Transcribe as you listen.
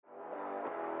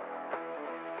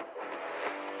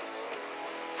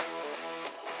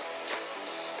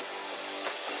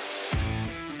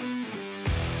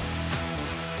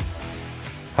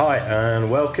Hi,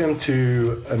 and welcome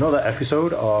to another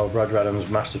episode of Roger Adams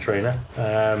Master Trainer.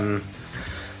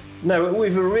 Now,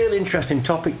 we've a really interesting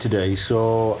topic today,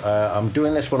 so I'm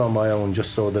doing this one on my own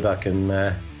just so that I can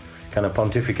kind of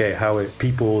pontificate how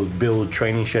people build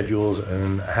training schedules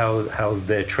and how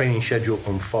their training schedule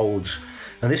unfolds.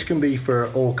 And this can be for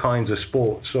all kinds of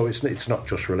sports, so it's not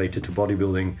just related to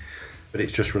bodybuilding, but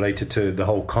it's just related to the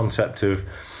whole concept of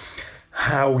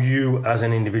how you, as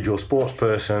an individual sports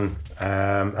person,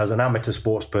 as an amateur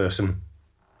sports person,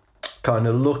 kind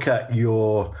of look at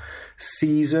your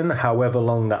season, however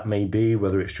long that may be,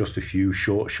 whether it's just a few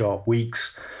short, sharp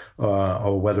weeks,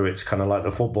 or whether it's kind of like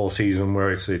the football season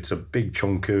where it's a big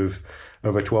chunk of a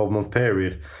 12-month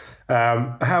period.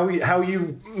 How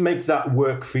you make that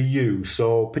work for you.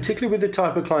 So particularly with the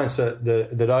type of clients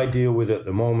that I deal with at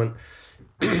the moment,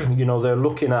 they're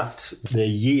looking at their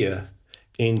year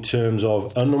in terms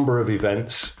of a number of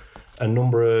events, a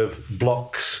number of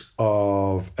blocks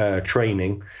of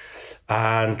training,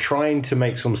 and trying to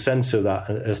make some sense of that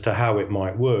as to how it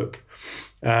might work.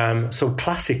 So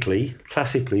classically,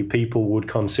 people would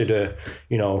consider,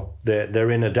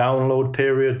 they're in a download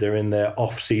period, they're in their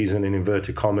off season in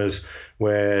inverted commas,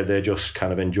 where they're just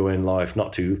kind of enjoying life,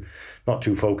 not too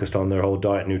focused on their whole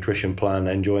diet nutrition plan,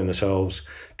 enjoying themselves,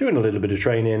 doing a little bit of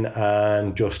training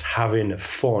and just having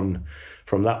fun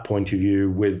from that point of view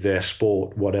with their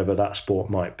sport, whatever that sport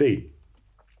might be.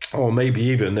 Or maybe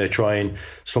even they're trying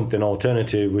something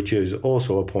alternative, which is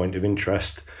also a point of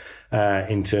interest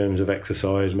in terms of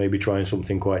exercise, maybe trying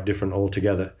something quite different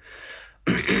altogether.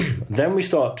 Then we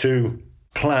start to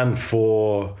plan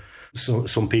for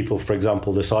some people. For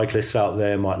example, the cyclists out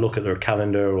there might look at their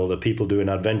calendar, or the people doing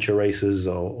adventure races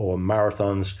or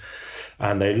marathons,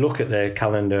 and they look at their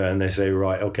calendar and they say,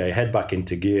 right, okay, head back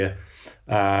into gear.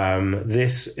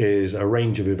 This is a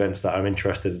range of events that I'm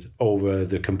interested in over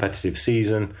the competitive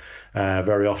season.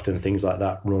 Very often things like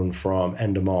that run from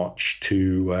end of March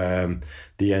to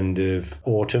the end of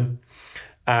autumn.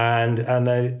 And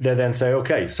they then say,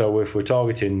 okay, so if we're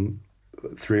targeting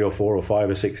 3 or 4 or 5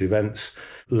 or 6 events,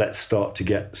 let's start to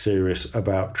get serious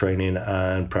about training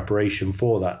and preparation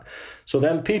for that. So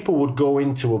then people would go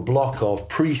into a block of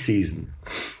pre-season.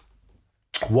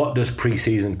 What does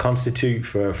pre-season constitute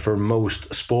for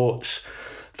most sports?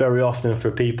 Very often for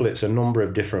people, it's a number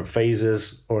of different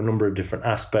phases or a number of different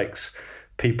aspects.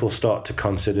 People start to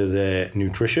consider their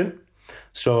nutrition.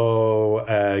 So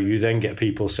you then get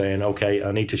people saying, okay,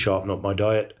 I need to sharpen up my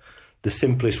diet. The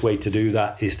simplest way to do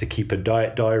that is to keep a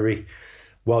diet diary.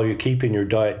 While you're keeping your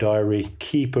diet diary,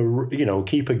 keep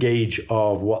a gauge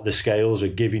of what the scales are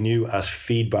giving you as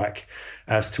feedback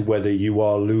as to whether you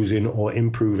are losing or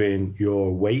improving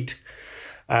your weight.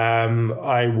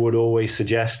 I would always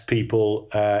suggest people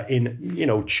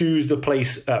choose the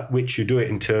place at which you do it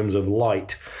in terms of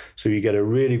light, so you get a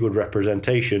really good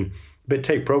representation, but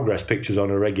take progress pictures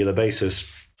on a regular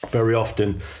basis. Very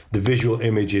often the visual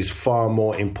image is far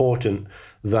more important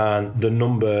than the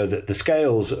number that the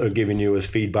scales are giving you as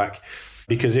feedback.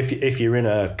 Because if you're in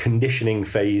a conditioning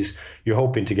phase, you're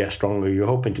hoping to get stronger, you're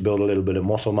hoping to build a little bit of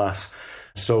muscle mass.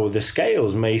 So the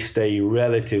scales may stay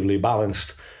relatively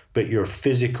balanced, but your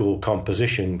physical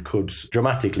composition could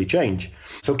dramatically change.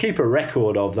 So keep a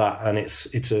record of that, and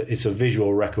it's a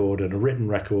visual record and a written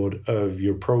record of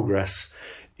your progress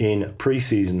in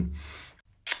pre-season.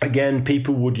 Again,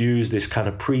 people would use this kind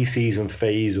of pre-season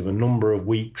phase of a number of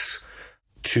weeks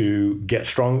to get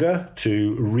stronger,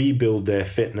 to rebuild their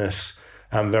fitness,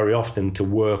 and very often to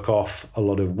work off a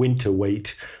lot of winter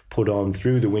weight put on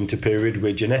through the winter period.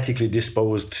 We're genetically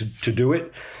disposed to do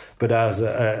it, but as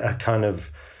a kind of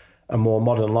a more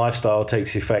modern lifestyle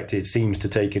takes effect, it seems to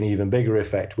take an even bigger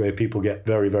effect, where people get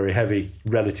very, very heavy,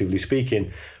 relatively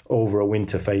speaking, over a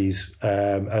winter phase,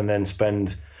 and then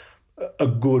spend a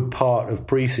good part of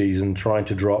pre-season trying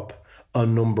to drop a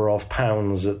number of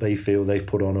pounds that they feel they've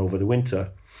put on over the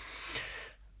winter.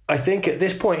 I think at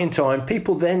this point in time,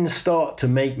 people then start to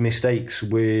make mistakes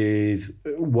with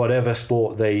whatever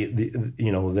sport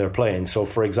they're playing. So,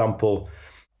 for example,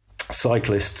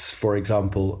 cyclists,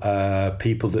 people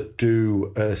that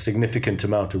do a significant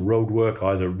amount of road work,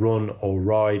 either run or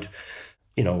ride,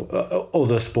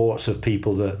 other sports of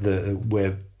people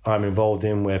where I'm involved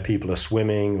in, where people are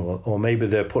swimming, or maybe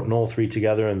they're putting all three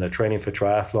together and they're training for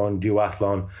triathlon,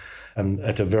 duathlon, and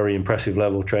at a very impressive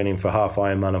level, training for half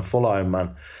Ironman and full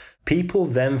Ironman. People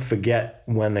then forget,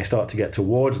 when they start to get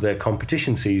towards their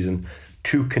competition season,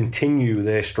 to continue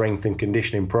their strength and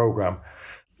conditioning program.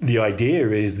 The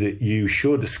idea is that you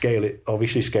should scale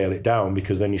it down,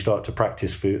 because then you start to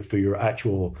practice for your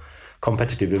actual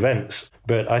competitive events.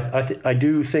 But I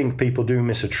do think people do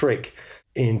miss a trick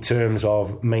in terms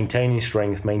of maintaining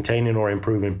strength, maintaining or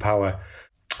improving power,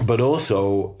 but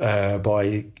also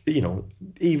by,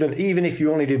 even if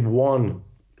you only did one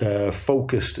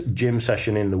focused gym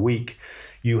session in the week,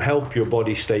 you help your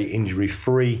body stay injury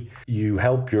free. You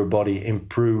help your body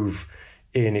improve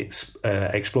in its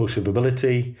explosive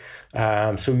ability.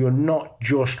 So you're not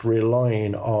just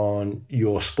relying on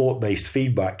your sport-based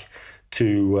feedback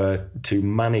to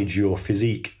manage your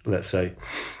physique, let's say.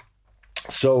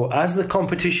 So as the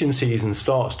competition season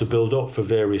starts to build up for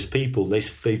various people,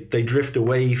 they drift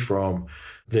away from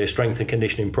their strength and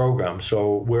conditioning program.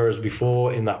 So whereas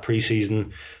before in that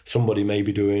preseason, somebody may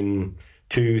be doing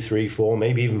 2, 3, 4,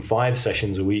 maybe even 5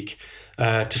 sessions a week,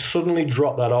 to suddenly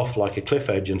drop that off like a cliff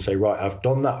edge and say, right, I've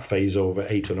done that phase over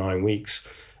 8 or 9 weeks.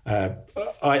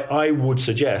 I would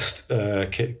suggest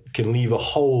can leave a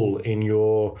hole in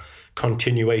your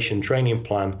continuation training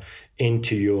plan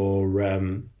into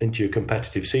your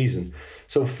competitive season.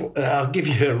 So I'll give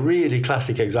you a really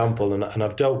classic example, and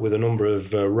I've dealt with a number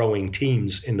of rowing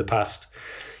teams in the past.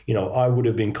 I would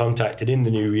have been contacted in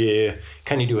the new year.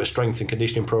 Can you do a strength and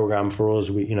conditioning program for us?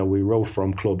 We row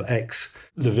from Club X.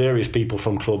 The various people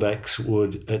from Club X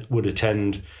would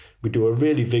attend. We do a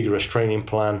really vigorous training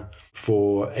plan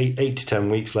for 8 to 10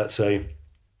 weeks, let's say.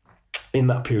 In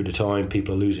that period of time,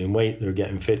 people are losing weight, they're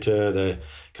getting fitter, they're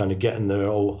kind of getting their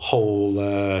whole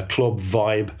club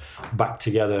vibe back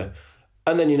together.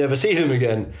 And then you never see them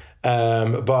again,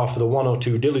 bar for the 1 or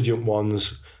 2 diligent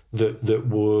ones that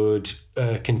would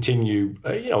continue,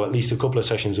 at least a couple of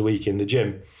sessions a week in the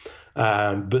gym.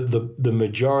 But the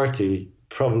majority,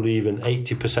 probably even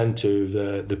 80%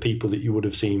 of the people that you would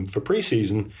have seen for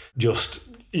preseason, just,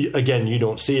 again, you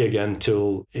don't see again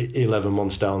till 11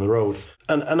 months down the road.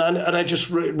 And I just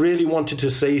really wanted to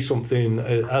say something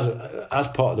as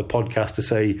part of the podcast to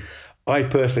say, I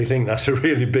personally think that's a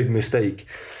really big mistake.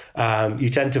 You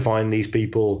tend to find these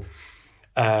people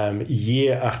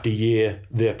year after year,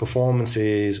 their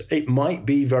performances, it might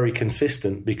be very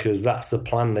consistent because that's the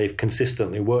plan they've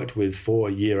consistently worked with for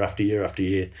year after year after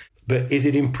year. But is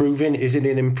it improving? Is it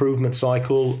an improvement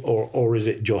cycle, or is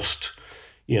it just,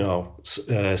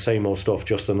 same old stuff,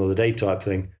 just another day type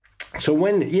thing? So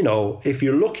when, if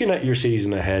you're looking at your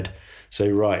season ahead, say,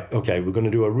 right, okay, we're going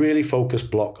to do a really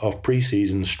focused block of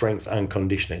preseason strength and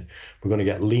conditioning. We're going to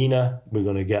get leaner. We're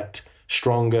going to get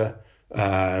stronger.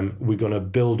 We're going to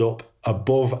build up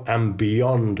above and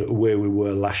beyond where we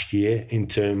were last year in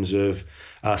terms of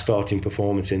our starting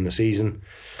performance in the season.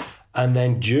 And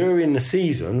then during the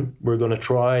season, we're going to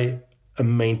try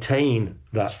and maintain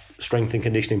that strength and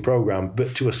conditioning program,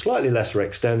 but to a slightly lesser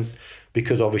extent,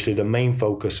 because obviously the main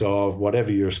focus of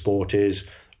whatever your sport is,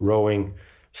 rowing,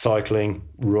 cycling,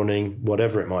 running,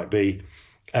 whatever it might be,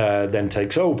 then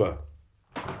takes over.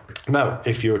 Now,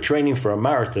 if you're training for a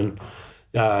marathon,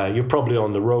 you're probably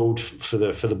on the road for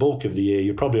the bulk of the year.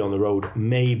 You're probably on the road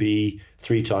maybe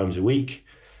 3 times a week.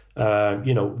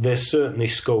 There's certainly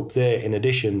scope there in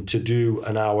addition to do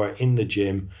an hour in the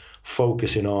gym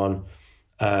focusing on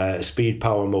speed,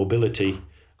 power, mobility,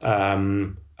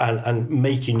 and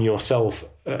making yourself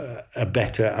a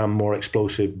better and more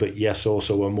explosive, but yes,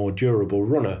 also a more durable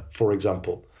runner, for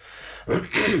example.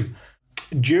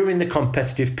 During the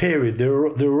competitive period, there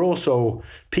are also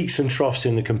peaks and troughs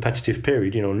in the competitive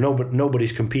period.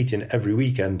 Nobody's competing every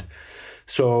weekend.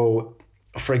 So,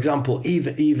 for example,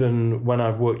 even when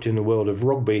I've worked in the world of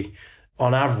rugby,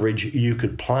 on average, you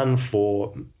could plan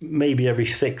for maybe every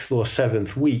 6th or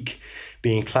 7th week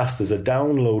being classed as a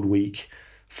download week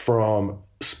from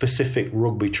specific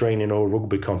rugby training or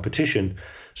rugby competition.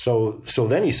 So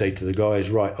then you say to the guys,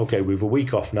 right, okay, we've a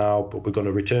week off now, but we're going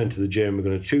to return to the gym. We're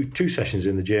going to do 2 sessions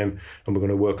in the gym, and we're going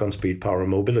to work on speed, power, and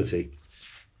mobility.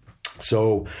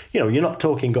 So, you're not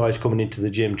talking guys coming into the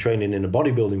gym training in a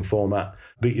bodybuilding format,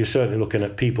 but you're certainly looking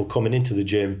at people coming into the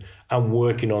gym and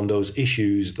working on those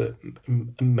issues that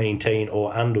maintain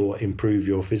or improve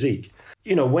your physique.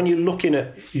 When you're looking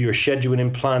at your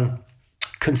scheduling plan,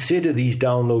 consider these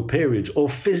download periods or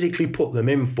physically put them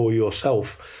in for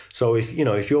yourself. So if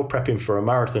you're prepping for a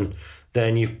marathon,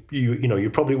 then you're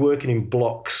probably working in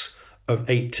blocks of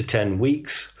 8 to 10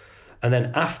 weeks. And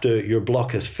then after your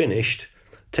block has finished,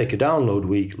 take a download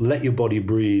week, let your body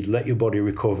breathe, let your body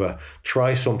recover,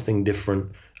 try something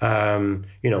different.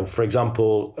 For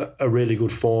example, a really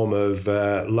good form of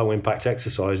low impact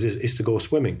exercise is to go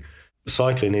swimming.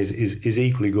 Cycling is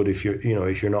equally good if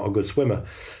you're not a good swimmer.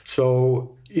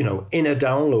 So, in a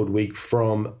download week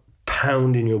from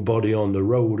pounding your body on the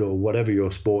road or whatever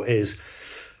your sport is,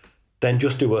 then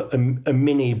just do a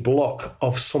mini block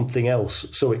of something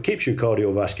else. So it keeps your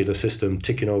cardiovascular system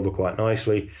ticking over quite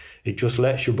nicely. It just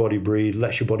lets your body breathe,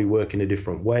 lets your body work in a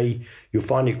different way. You'll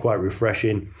find it quite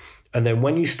refreshing. And then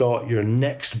when you start your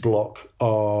next block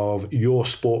of your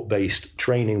sport-based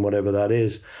training, whatever that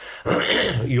is,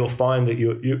 you'll find that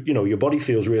your body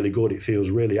feels really good. It feels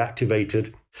really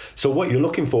activated. So what you're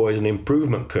looking for is an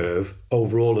improvement curve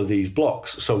over all of these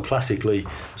blocks. So classically,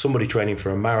 somebody training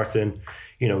for a marathon,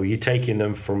 you're taking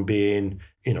them from being,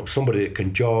 somebody that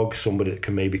can jog, somebody that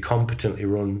can maybe competently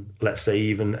run, let's say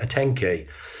even a 10K.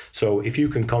 So if you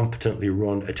can competently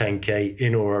run a 10K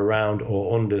in or around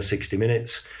or under 60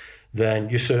 minutes, then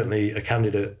you're certainly a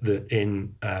candidate that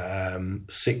in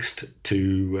 6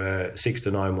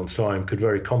 to 9 months' time could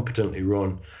very competently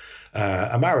run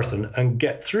a marathon and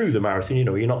get through the marathon.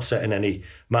 You're not setting any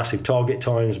massive target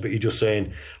times, but you're just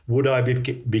saying, would I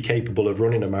be capable of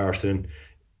running a marathon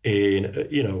and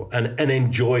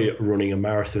enjoy running a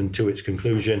marathon to its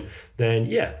conclusion? Then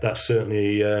yeah, that's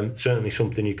certainly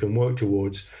something you can work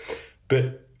towards.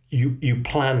 But you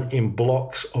plan in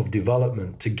blocks of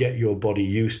development to get your body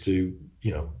used to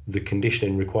the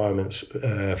conditioning requirements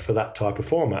for that type of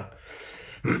format.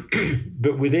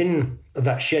 But within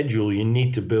that schedule, you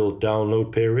need to build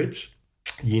download periods.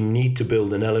 You need to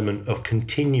build an element of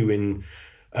continuing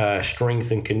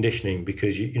strength and conditioning,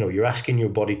 because you're asking your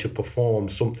body to perform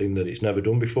something that it's never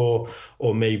done before,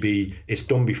 or maybe it's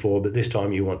done before, but this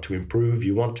time you want to improve,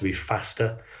 you want to be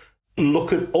faster.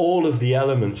 Look at all of the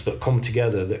elements that come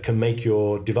together that can make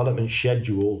your development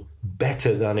schedule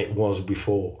better than it was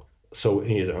before. So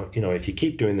if you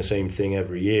keep doing the same thing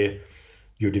every year,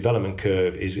 your development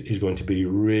curve is going to be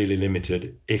really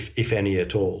limited, if any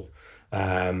at all.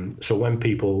 So when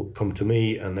people come to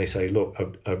me and they say, look,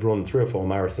 I've run 3 or 4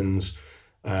 marathons,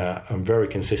 I'm very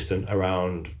consistent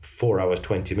around 4 hours,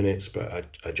 20 minutes, but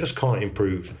I just can't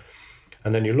improve.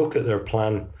 And then you look at their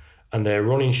plan, and their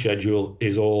running schedule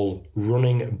is all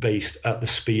running based at the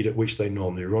speed at which they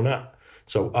normally run at.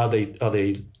 So are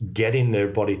they getting their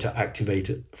body to activate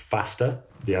it faster?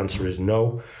 The answer is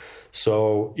no.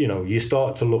 So, you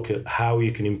start to look at how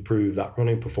you can improve that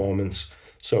running performance.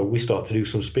 So we start to do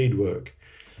some speed work.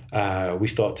 We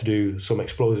start to do some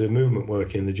explosive movement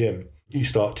work in the gym. You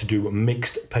start to do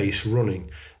mixed pace running.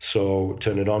 So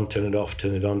turn it on, turn it off,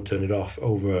 turn it on, turn it off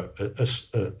over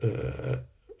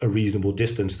a reasonable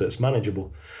distance that's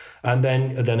manageable. And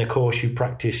then of course you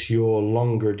practice your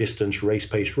longer distance race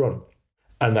pace run.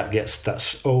 And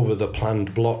that's over the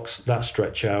planned blocks that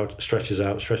stretches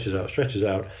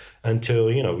out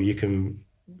until, you can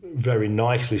very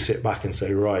nicely sit back and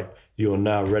say, right, you're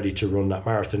now ready to run that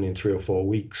marathon in 3 or 4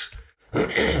 weeks.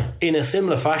 In a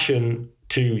similar fashion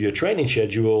to your training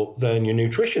schedule, then your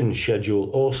nutrition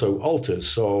schedule also alters.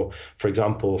 So, for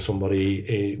example,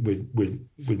 somebody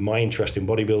with my interest in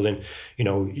bodybuilding,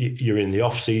 you're in the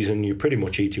off season, you're pretty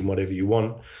much eating whatever you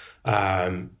want.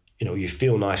 You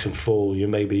feel nice and full. You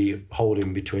may be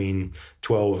holding between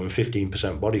 12 and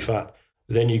 15% body fat.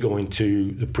 Then you go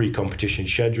into the pre-competition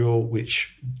schedule,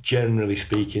 which generally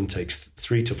speaking takes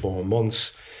 3 to 4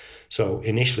 months. So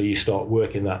initially you start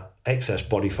working that excess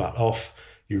body fat off.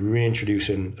 You're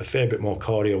reintroducing a fair bit more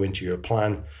cardio into your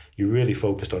plan. You're really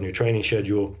focused on your training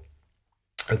schedule.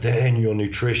 And then your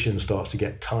nutrition starts to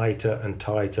get tighter and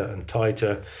tighter and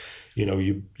tighter.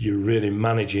 You're really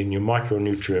managing your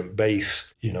micronutrient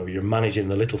base. You're managing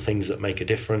the little things that make a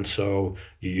difference. So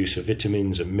your use of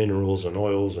vitamins and minerals and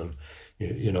oils and,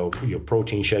 your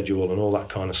protein schedule and all that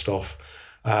kind of stuff.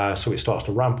 So it starts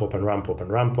to ramp up and ramp up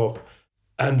and ramp up.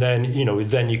 And then,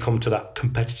 then you come to that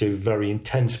competitive, very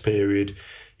intense period.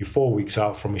 You're 4 weeks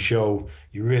out from a show.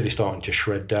 You're really starting to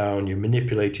shred down. You're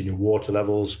manipulating your water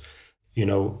levels,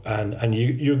 and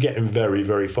you're getting very,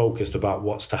 very focused about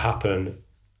what's to happen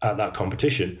at that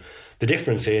competition. The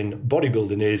difference in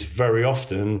bodybuilding is very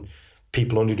often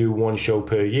people only do 1 show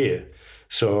per year.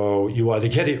 So you either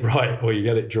get it right or you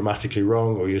get it dramatically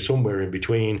wrong, or you're somewhere in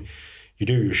between. You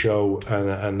do your show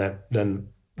and then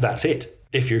that's it.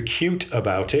 If you're cute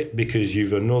about it because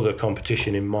you've another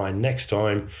competition in mind next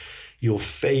time, you'll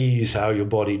phase how your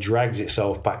body drags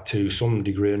itself back to some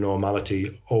degree of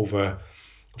normality over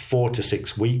 4 to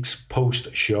 6 weeks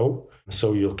post-show.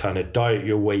 So you'll kind of diet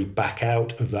your way back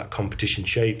out of that competition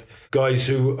shape. Guys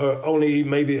who are only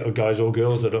or guys or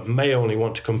girls that may only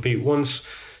want to compete once,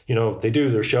 they do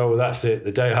their show, that's it.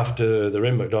 The day after they're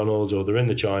in McDonald's or they're in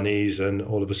the Chinese, and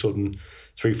all of a sudden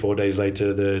 3-4 days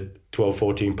later they're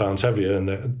 12-14 pounds heavier, and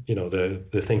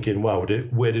they're thinking, wow,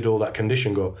 where did all that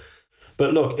condition go?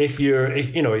 But look, if you're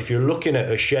looking at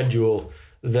a schedule,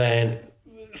 then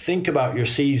think about your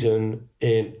season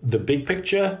in the big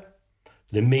picture.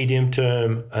 the medium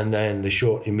term, and then the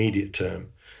short immediate term.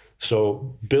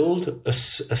 So build a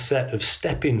set of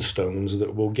stepping stones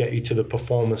that will get you to the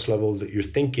performance level that you're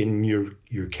thinking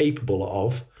you're capable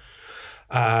of.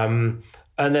 And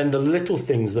then the little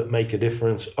things that make a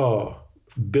difference are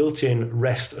built-in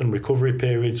rest and recovery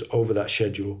periods over that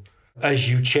schedule. As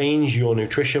you change your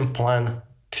nutrition plan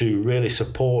to really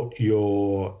support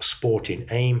your sporting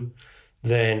aim,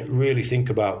 then really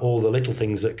think about all the little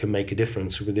things that can make a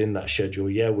difference within that schedule.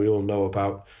 Yeah, we all know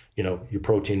about, your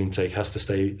protein intake has to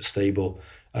stay stable.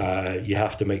 You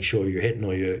have to make sure you're hitting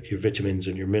all your vitamins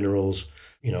and your minerals,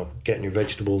 getting your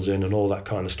vegetables in and all that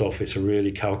kind of stuff. It's a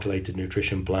really calculated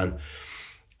nutrition plan.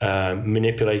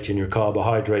 Manipulating your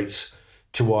carbohydrates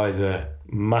to either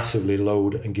massively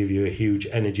load and give you a huge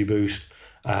energy boost,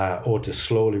 or to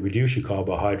slowly reduce your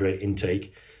carbohydrate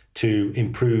intake to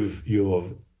improve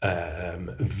your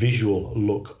visual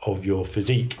look of your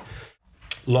physique.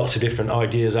 Lots of different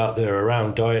ideas out there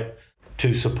around diet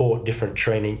to support different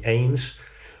training aims.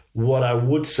 What I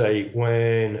would say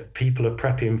when people are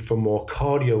prepping for more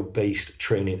cardio-based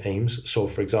training aims, so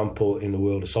for example, in the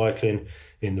world of cycling,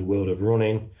 in the world of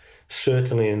running,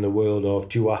 certainly in the world of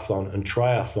duathlon and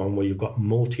triathlon, where you've got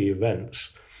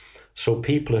multi-events, so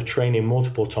people are training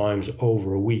multiple times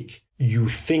over a week, you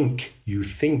think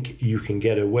you can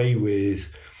get away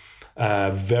with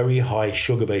very high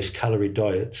sugar-based calorie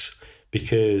diets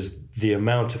because the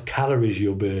amount of calories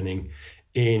you're burning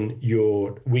in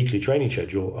your weekly training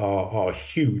schedule are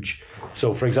huge.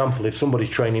 So, for example, if somebody's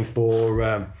training for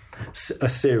a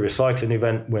serious cycling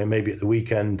event where maybe at the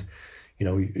weekend,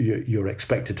 you're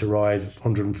expected to ride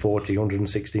 140,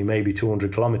 160, maybe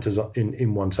 200 kilometers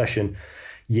in one session,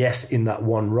 yes, in that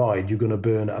one ride, you're going to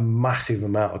burn a massive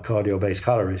amount of cardio-based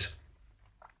calories.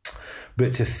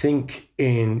 But to think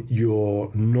in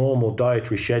your normal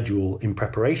dietary schedule in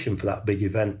preparation for that big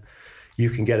event, you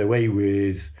can get away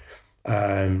with,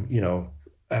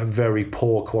 a very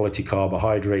poor quality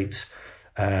carbohydrates,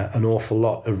 an awful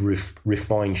lot of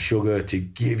refined sugar to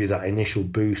give you that initial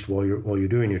boost while you're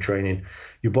doing your training.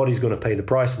 Your body's going to pay the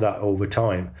price of that over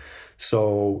time.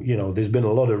 So, there's been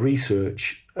a lot of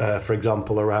research, for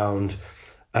example, around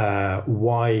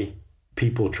why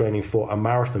people training for a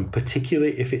marathon,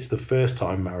 particularly if it's the first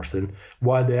time marathon,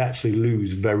 why they actually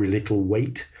lose very little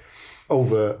weight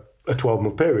over a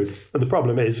 12-month period. And the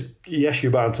problem is, yes,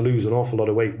 you're bound to lose an awful lot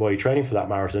of weight while you're training for that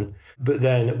marathon. But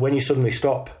then when you suddenly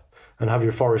stop and have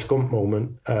your Forrest Gump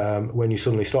moment, when you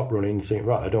suddenly stop running and think,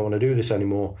 right, I don't want to do this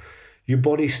anymore, your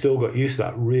body's still got used to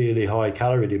that really high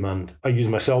calorie demand. I use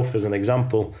myself as an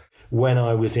example. When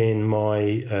I was in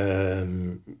my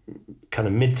kind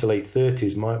of mid to late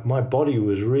 30s, my body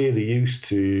was really used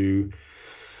to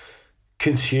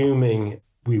consuming,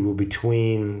 we were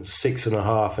between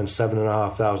 6,500 and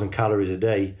 7,500 calories a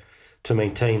day to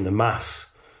maintain the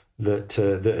mass that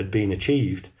had been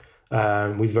achieved,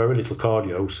 with very little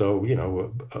cardio. So,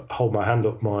 hold my hand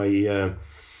up,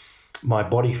 my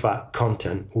body fat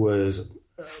content was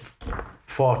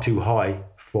far too high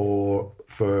for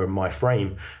my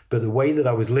frame. But the way that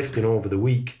I was lifting over the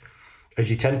week, as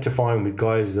you tend to find with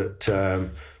guys that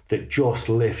just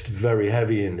lift very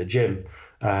heavy in the gym,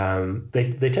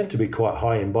 they tend to be quite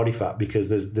high in body fat because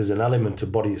there's an element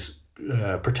of body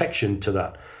protection to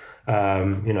that.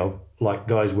 Like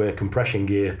guys wear compression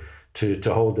gear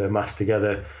to hold their mass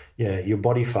together. Yeah, your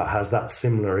body fat has that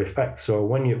similar effect. So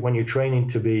when you're training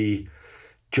to be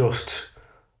just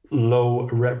low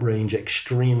rep range,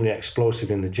 extremely explosive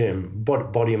in the gym,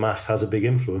 but body mass has a big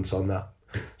influence on that.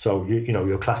 So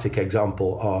your classic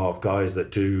example of guys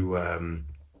that do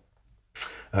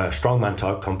strongman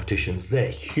type competitions, they're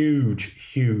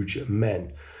huge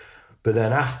men, but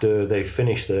then after they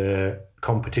finish their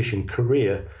competition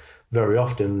career, very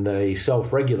often they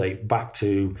self-regulate back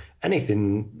to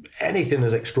anything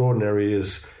as extraordinary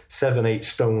as 7-8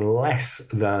 stone less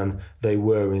than they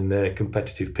were in their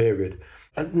competitive period.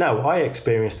 And now I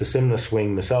experienced a similar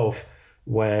swing myself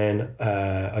when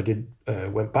I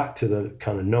went back to the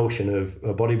kind of notion of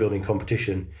a bodybuilding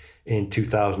competition in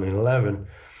 2011.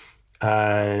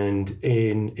 And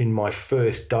in my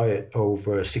first diet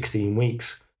over 16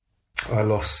 weeks, I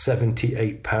lost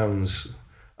 78 pounds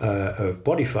of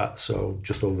body fat, so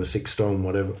just over 6 stone,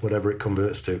 whatever it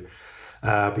converts to.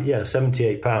 But yeah,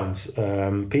 78 pounds.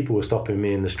 People were stopping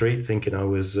me in the street thinking I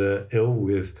was ill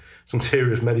with some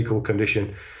serious medical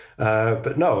condition.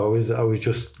 But no, I was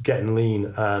just getting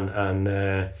lean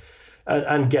and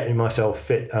getting myself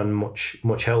fit and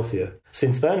much healthier.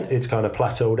 Since then, it's kind of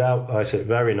plateaued out. I sit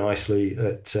very nicely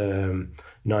at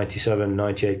 97,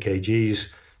 98 kgs,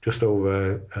 just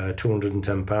over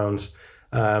 210 pounds.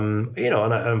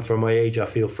 And for my age, I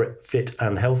feel fit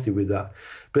and healthy with that.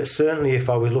 But certainly if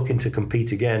I was looking to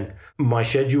compete again, my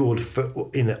schedule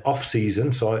in the off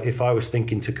season, so if I was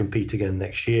thinking to compete again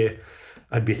next year,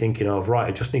 I'd be thinking of, right,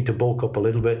 I just need to bulk up a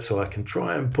little bit so I can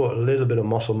try and put a little bit of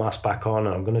muscle mass back on,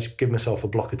 and I'm going to give myself a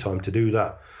block of time to do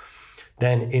that.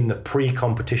 Then in the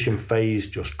pre-competition phase,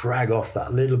 just drag off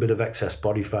that little bit of excess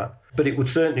body fat. But it would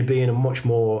certainly be in a much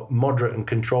more moderate and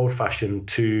controlled fashion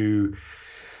to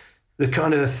the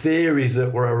kind of theories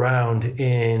that were around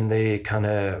in the kind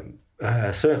of,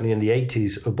 certainly in the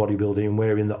 80s of bodybuilding,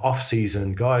 where in the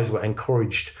off-season, guys were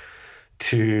encouraged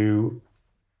to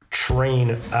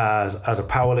train as a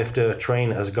powerlifter,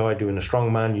 train as a guy doing a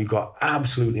strongman. You got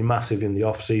absolutely massive in the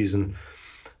off-season.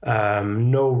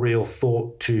 No real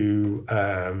thought to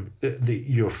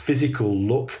your physical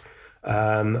look.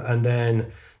 And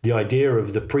then the idea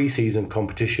of the pre-season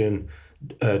competition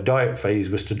diet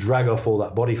phase was to drag off all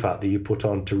that body fat that you put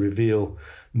on to reveal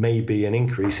maybe an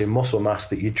increase in muscle mass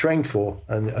that you trained for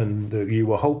and that you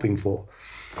were hoping for.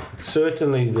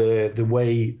 Certainly the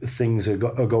way things are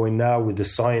going now with the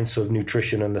science of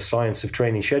nutrition and the science of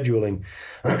training scheduling,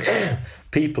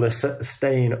 people are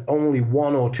staying only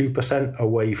 1 or 2%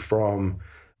 away from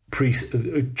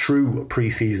true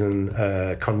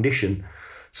pre-season condition.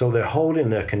 So they're holding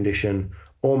their condition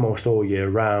almost all year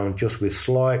round, just with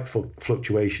slight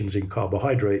fluctuations in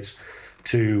carbohydrates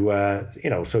to,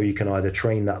 so you can either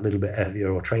train that little bit heavier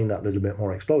or train that little bit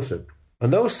more explosive.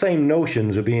 And those same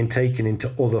notions are being taken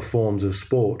into other forms of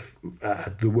sport.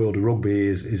 The world of rugby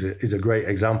is a great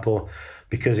example,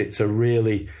 because it's a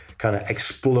really kind of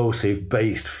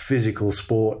explosive-based physical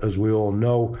sport, as we all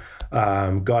know.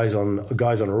 Guys on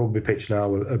a rugby pitch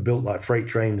now are built like freight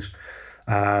trains.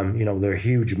 They're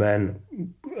huge men,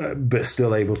 but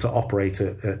still able to operate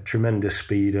at tremendous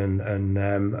speed and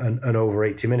over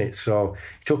 80 minutes. So you're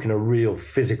talking a real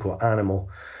physical animal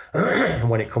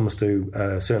when it comes to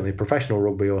certainly professional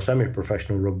rugby or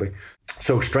semi-professional rugby.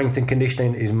 So strength and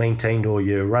conditioning is maintained all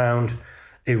year round.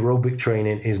 Aerobic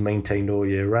training is maintained all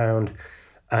year round.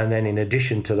 And then in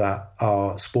addition to that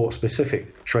are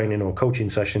sport-specific training or coaching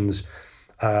sessions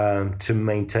to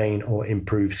maintain or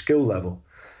improve skill level.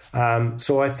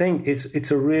 So I think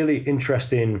it's a really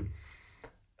interesting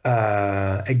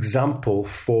example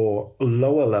for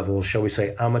lower levels, shall we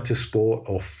say, amateur sport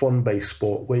or fun-based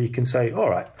sport, where you can say, all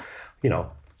right,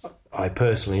 I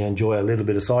personally enjoy a little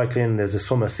bit of cycling. There's a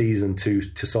summer season to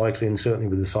cycling, certainly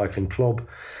with the cycling club.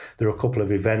 There are a couple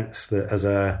of events that, as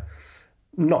a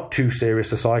not too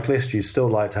serious a cyclist, you'd still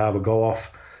like to have a go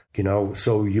off,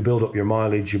 so you build up your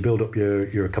mileage, you build up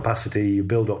your capacity, you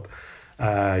build up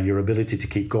your ability to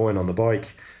keep going on the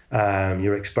bike.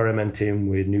 You're experimenting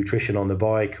with nutrition on the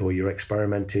bike, or you're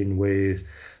experimenting with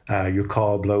your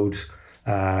carb loads.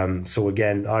 So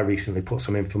again, I recently put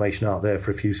some information out there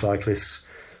for a few cyclists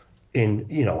in,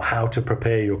 how to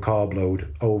prepare your carb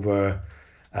load over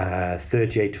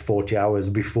 38 to 40 hours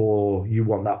before you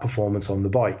want that performance on the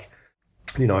bike.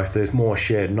 If there's more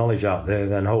shared knowledge out there,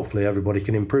 then hopefully everybody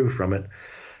can improve from it.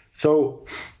 So,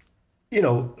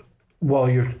 while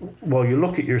you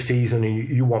look at your season and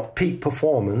you want peak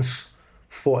performance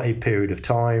for a period of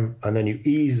time, and then you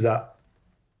ease that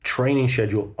training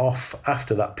schedule off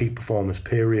after that peak performance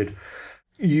period,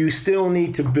 you still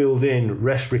need to build in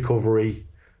rest, recovery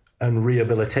and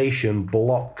rehabilitation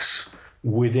blocks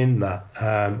within that.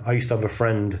 I used to have a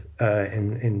friend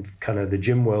in kind of the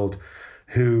gym world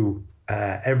who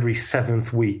every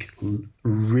seventh week,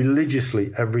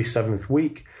 religiously every seventh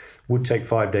week, would take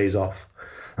 5 days off.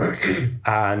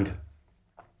 And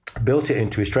built it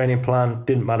into his training plan.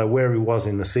 Didn't matter where he was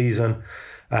in the season.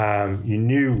 You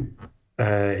knew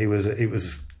it was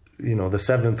the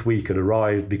seventh week had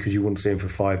arrived, because you wouldn't see him for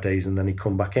 5 days and then he'd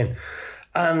come back in.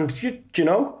 And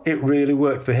it really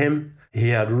worked for him. He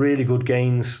had really good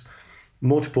gains,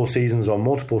 multiple seasons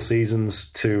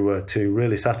to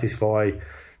really satisfy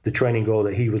the training goal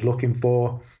that he was looking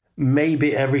for.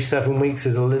 Maybe every 7 weeks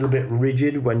is a little bit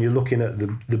rigid when you're looking at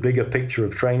the bigger picture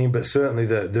of training, but certainly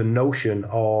the notion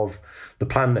of the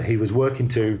plan that he was working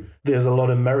to, there's a lot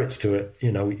of merits to it.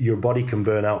 Your body can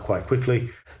burn out quite quickly.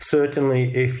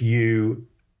 Certainly if you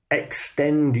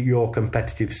extend your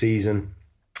competitive season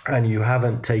and you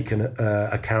haven't taken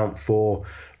account for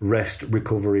rest,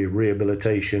 recovery,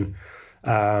 rehabilitation,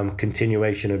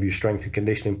 continuation of your strength and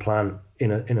conditioning plan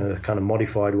in a kind of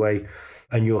modified way,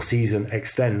 and your season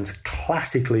extends,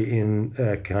 classically in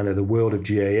kind of the world of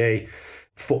GAA,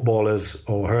 footballers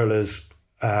or hurlers,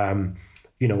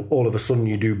 all of a sudden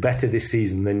you do better this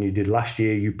season than you did last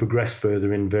year. You progress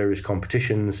further in various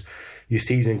competitions. Your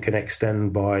season can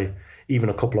extend by even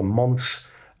a couple of months.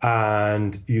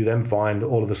 And you then find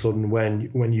all of a sudden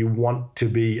when you want to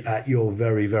be at your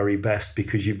very, very best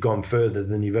because you've gone further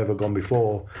than you've ever gone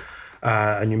before,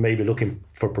 and you may be looking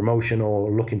for promotion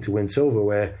or looking to win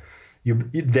silverware,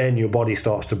 then your body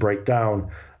starts to break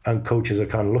down, and coaches are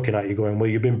kind of looking at you going, well,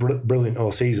 you've been brilliant all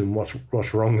season.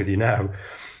 What's wrong with you now?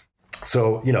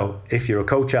 So, if you're a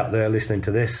coach out there listening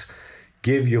to this,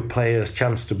 give your players a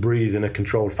chance to breathe in a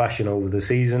controlled fashion over the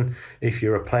season. If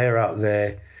you're a player out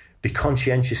there, be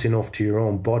conscientious enough to your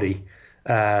own body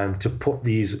to put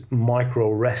these micro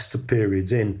rest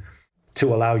periods in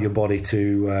to allow your body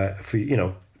to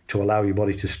allow your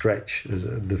body to stretch.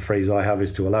 The phrase I have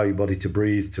is to allow your body to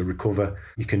breathe, to recover.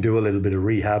 You can do a little bit of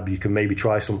rehab. You can maybe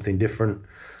try something different.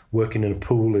 Working in a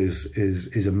pool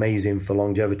is amazing for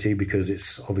longevity because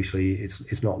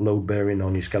it's not load bearing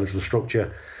on your skeletal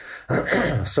structure.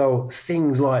 So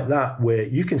things like that where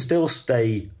you can still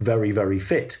stay very, very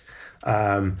fit.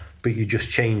 But you just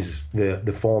change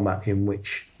the format in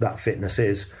which that fitness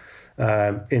is.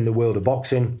 In the world of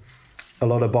boxing, a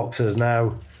lot of boxers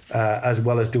now, as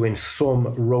well as doing some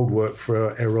road work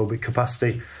for aerobic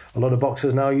capacity, a lot of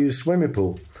boxers now use swimming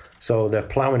pool. So they're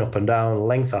ploughing up and down,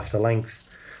 length after length,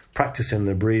 practicing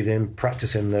their breathing,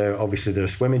 practicing their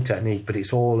swimming technique, but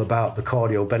it's all about the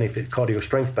cardio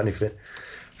strength benefit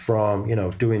from,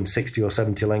 doing 60 or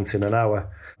 70 lengths in an hour,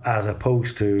 as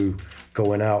opposed to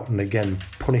going out and, again,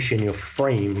 punishing your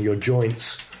frame, your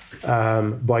joints,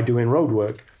 by doing road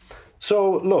work.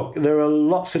 So, look, there are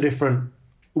lots of different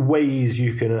ways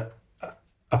you can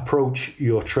approach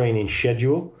your training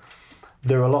schedule.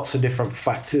 There are lots of different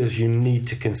factors you need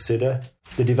to consider.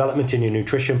 The development in your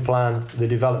nutrition plan, the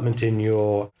development in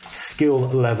your skill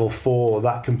level for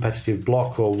that competitive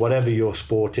block or whatever your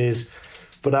sport is.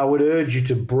 But I would urge you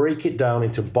to break it down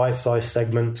into bite-sized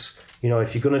segments.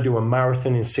 If you're going to do a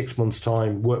marathon in 6 months'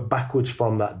 time, work backwards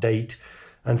from that date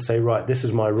and say, right, this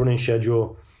is my running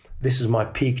schedule. This is my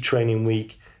peak training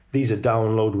week. These are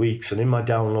download weeks. And in my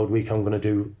download week, I'm going to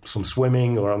do some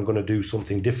swimming, or I'm going to do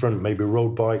something different, maybe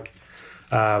road bike,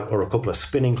 or a couple of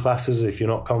spinning classes if you're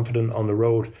not confident on the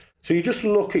road. So you just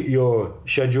look at your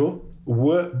schedule,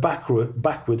 work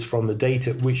backwards from the date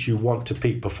at which you want to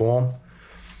peak perform,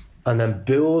 and then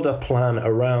build a plan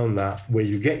around that where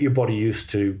you get your body used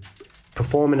to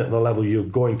performing at the level you're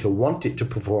going to want it to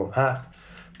perform at,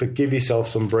 but give yourself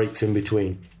some breaks in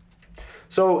between.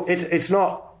 So it's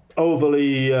not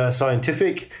overly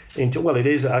scientific. It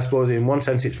is, I suppose, in one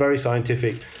sense it's very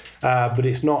scientific, but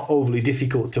it's not overly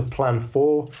difficult to plan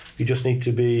for. You just need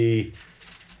to be,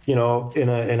 in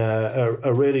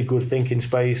a really good thinking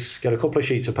space, get a couple of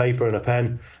sheets of paper and a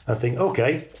pen and think,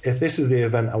 okay, if this is the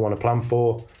event I want to plan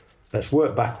for, let's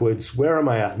work backwards. Where am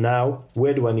I at now?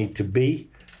 Where do I need to be?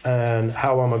 And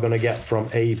how am I going to get from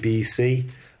A, B,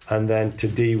 C, and then to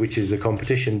D, which is the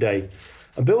competition day?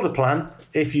 And build a plan.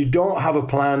 If you don't have a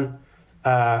plan,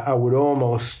 I would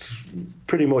almost,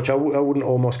 pretty much, I wouldn't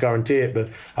almost guarantee it, but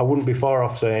I wouldn't be far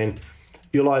off saying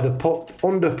you'll either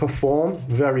underperform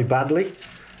very badly,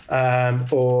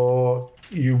 or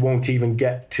you won't even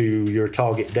get to your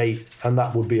target date, and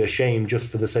that would be a shame just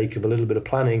for the sake of a little bit of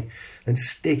planning and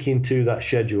sticking to that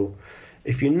schedule.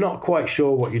 If you're not quite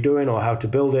sure what you're doing or how to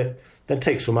build it, then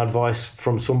take some advice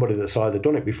from somebody that's either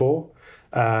done it before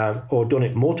or done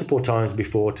it multiple times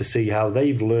before to see how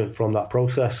they've learned from that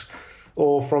process,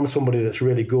 or from somebody that's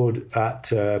really good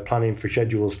at planning for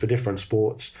schedules for different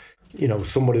sports.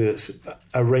 Somebody that's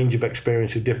a range of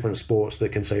experience with different sports that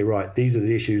can say, right, these are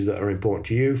the issues that are important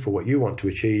to you for what you want to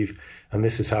achieve, and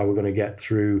this is how we're going to get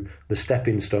through the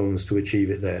stepping stones to achieve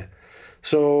it there.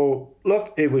 So,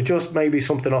 look, it was just maybe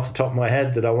something off the top of my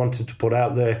head that I wanted to put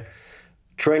out there.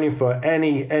 Training for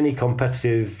any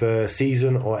competitive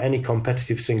season or any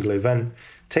competitive single event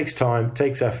takes time,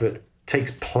 takes effort, takes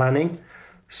planning.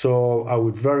 So I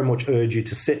would very much urge you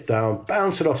to sit down,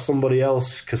 bounce it off somebody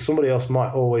else, because somebody else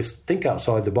might always think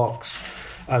outside the box.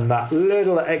 And that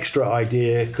little extra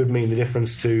idea could mean the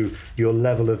difference to your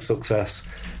level of success.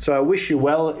 So I wish you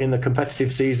well in the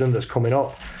competitive season that's coming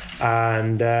up.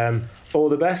 And all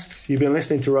the best. You've been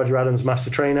listening to Roger Adams, Master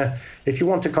Trainer. If you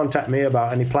want to contact me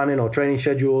about any planning or training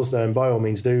schedules, then by all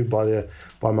means do, by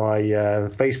my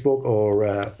Facebook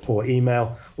or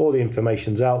email. All the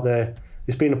information's out there.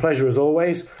 It's been a pleasure as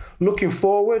always. Looking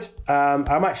forward,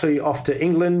 I'm actually off to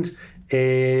England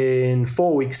in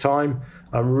 4 weeks' time.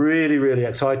 I'm really, really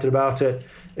excited about it.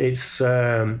 It's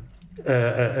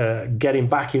getting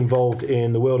back involved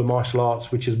in the world of martial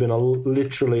arts, which has been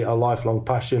literally a lifelong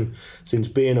passion since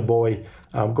being a boy.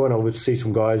 I'm going over to see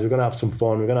some guys. We're going to have some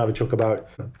fun. We're going to have a chuck about,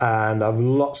 and I have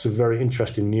lots of very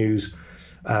interesting news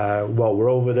while we're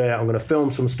over there. I'm going to film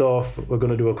some stuff. We're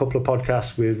going to do a couple of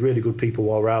podcasts with really good people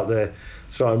while we're out there.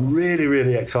 So I'm really,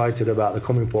 really excited about the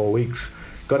coming 4 weeks.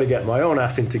 Got to get my own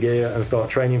ass into gear and start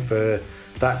training for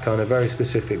that kind of very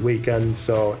specific weekend.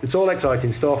 So it's all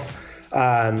exciting stuff.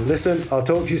 And listen, I'll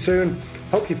talk to you soon.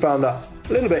 Hope you found that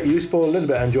a little bit useful, a little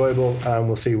bit enjoyable, and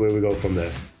we'll see where we go from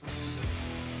there.